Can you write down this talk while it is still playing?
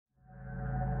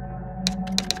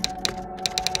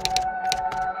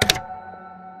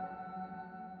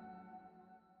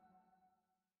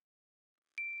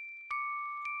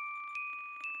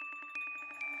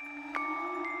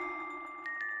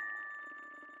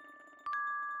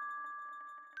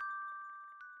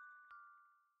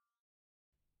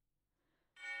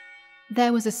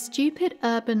There was a stupid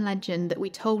urban legend that we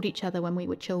told each other when we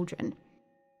were children.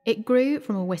 It grew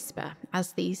from a whisper,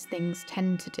 as these things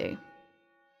tend to do.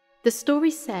 The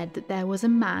story said that there was a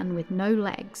man with no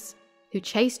legs who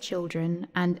chased children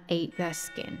and ate their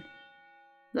skin.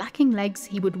 Lacking legs,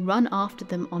 he would run after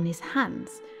them on his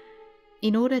hands.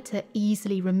 In order to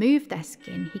easily remove their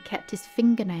skin, he kept his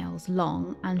fingernails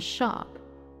long and sharp,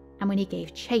 and when he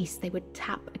gave chase, they would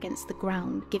tap against the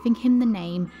ground, giving him the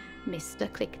name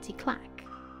Mr. Clickity Clack.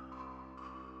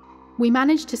 We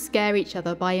managed to scare each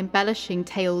other by embellishing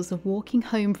tales of walking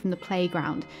home from the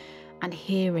playground and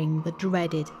hearing the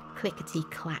dreaded clickety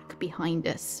clack behind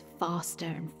us, faster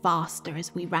and faster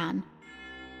as we ran.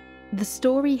 The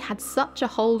story had such a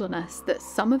hold on us that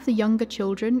some of the younger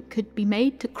children could be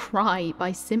made to cry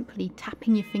by simply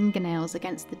tapping your fingernails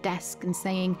against the desk and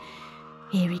saying,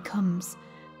 "Here he comes,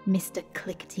 Mr.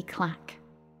 Clickety Clack."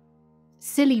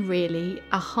 Silly really,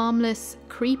 a harmless,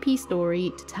 creepy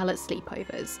story to tell at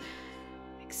sleepovers.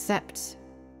 Except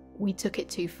we took it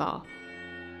too far.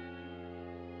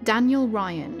 Daniel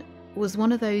Ryan was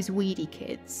one of those weedy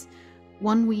kids,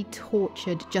 one we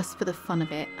tortured just for the fun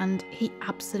of it, and he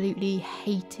absolutely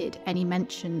hated any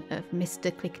mention of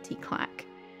Mr. Clickety Clack.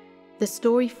 The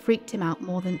story freaked him out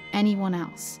more than anyone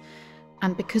else,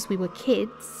 and because we were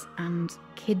kids, and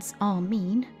kids are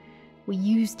mean, we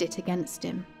used it against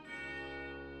him.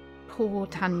 Poor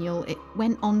Daniel, it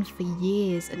went on for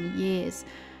years and years,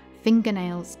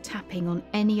 fingernails tapping on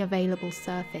any available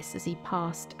surface as he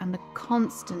passed, and the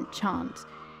constant chant,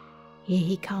 "Here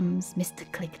he comes, Mr.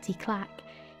 Clickety Clack.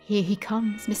 Here he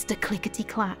comes, Mr. Clickety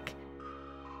Clack."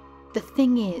 The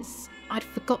thing is, I'd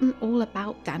forgotten all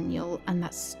about Daniel and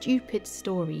that stupid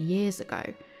story years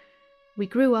ago. We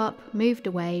grew up, moved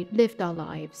away, lived our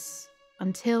lives,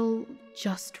 until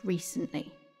just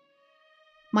recently.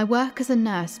 My work as a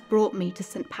nurse brought me to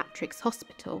St. Patrick's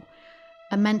Hospital,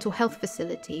 a mental health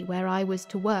facility where I was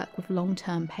to work with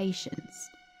long-term patients.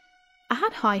 I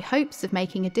had high hopes of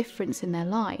making a difference in their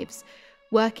lives,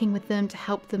 working with them to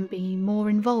help them be more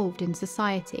involved in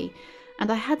society,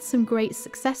 and I had some great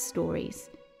success stories.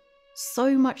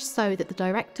 So much so that the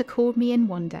director called me in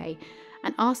one day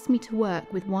and asked me to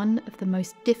work with one of the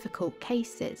most difficult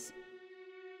cases.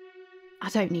 I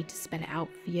don't need to spell it out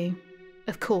for you.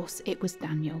 Of course, it was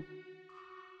Daniel.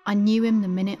 I knew him the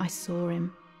minute I saw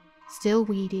him. Still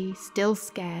weedy, still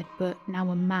scared, but now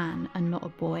a man and not a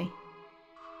boy.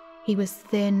 He was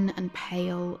thin and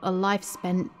pale, a life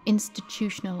spent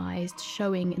institutionalized,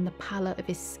 showing in the pallor of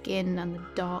his skin and the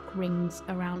dark rings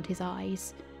around his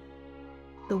eyes.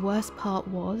 The worst part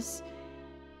was,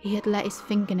 he had let his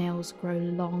fingernails grow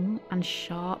long and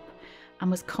sharp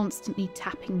and was constantly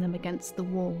tapping them against the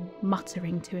wall,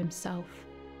 muttering to himself.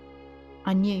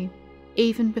 I knew,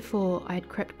 even before I had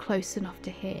crept close enough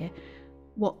to hear,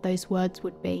 what those words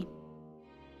would be.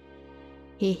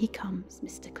 "Here he comes,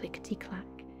 Mr. Clickety Clack.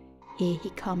 Here he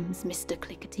comes, Mr.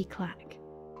 Clickety Clack."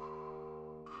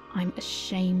 I'm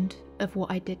ashamed of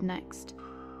what I did next.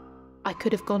 I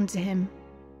could have gone to him,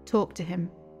 talked to him.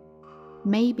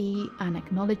 Maybe an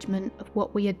acknowledgement of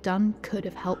what we had done could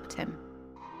have helped him.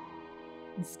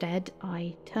 Instead,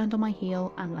 I turned on my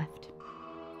heel and left.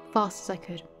 Fast as I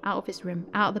could, out of his room,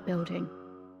 out of the building,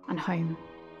 and home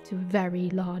to a very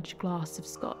large glass of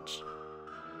scotch.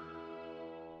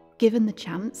 Given the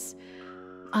chance,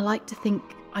 I like to think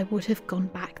I would have gone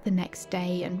back the next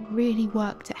day and really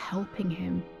worked at helping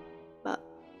him, but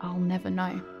I'll never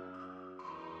know.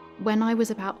 When I was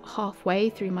about halfway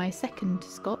through my second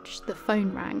scotch, the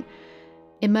phone rang.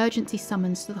 Emergency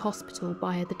summons to the hospital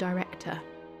via the director.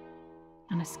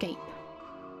 An escape.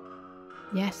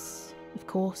 Yes, of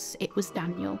course, it was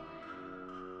Daniel.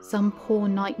 Some poor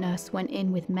night nurse went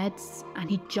in with meds and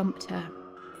he jumped her,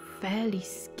 fairly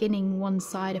skinning one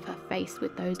side of her face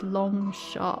with those long,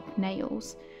 sharp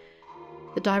nails.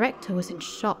 The director was in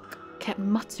shock, kept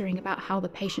muttering about how the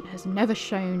patient has never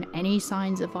shown any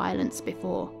signs of violence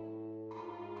before.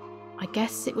 I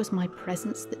guess it was my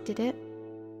presence that did it.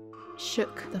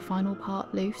 Shook the final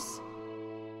part loose.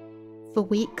 For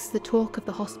weeks, the talk of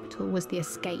the hospital was the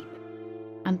escape,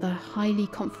 and the highly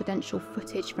confidential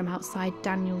footage from outside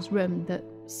Daniel's room that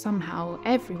somehow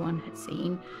everyone had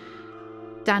seen.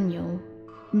 Daniel,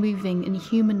 moving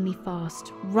inhumanly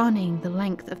fast, running the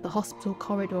length of the hospital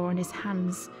corridor on his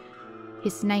hands,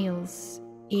 his nails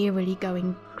eerily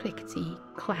going clickety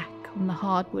clack on the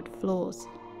hardwood floors.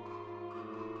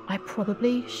 I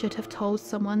probably should have told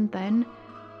someone then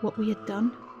what we had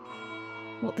done,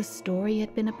 what the story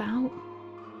had been about.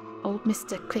 Old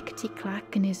Mr. Clickity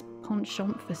Clack and his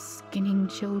penchant for skinning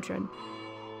children.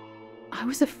 I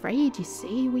was afraid, you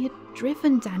see, we had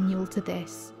driven Daniel to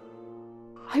this.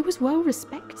 I was well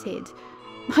respected.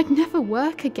 I'd never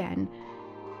work again.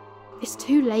 It's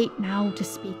too late now to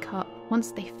speak up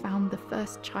once they found the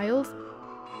first child.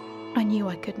 I knew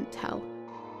I couldn't tell.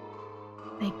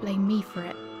 They'd blame me for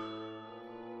it.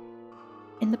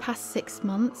 In the past 6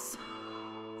 months,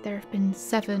 there have been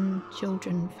 7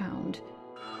 children found,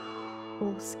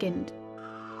 all skinned.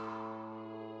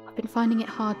 I've been finding it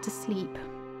hard to sleep,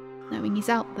 knowing he's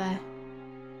out there,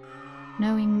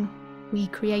 knowing we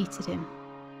created him.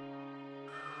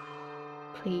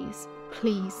 Please,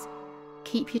 please,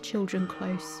 keep your children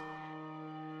close.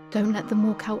 Don't let them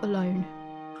walk out alone.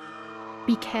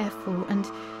 Be careful, and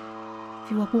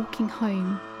if you are walking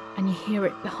home and you hear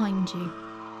it behind you,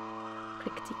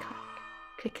 clickety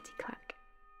clack,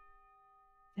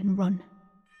 then run.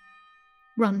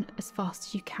 Run as fast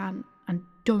as you can and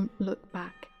don't look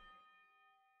back.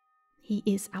 He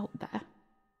is out there.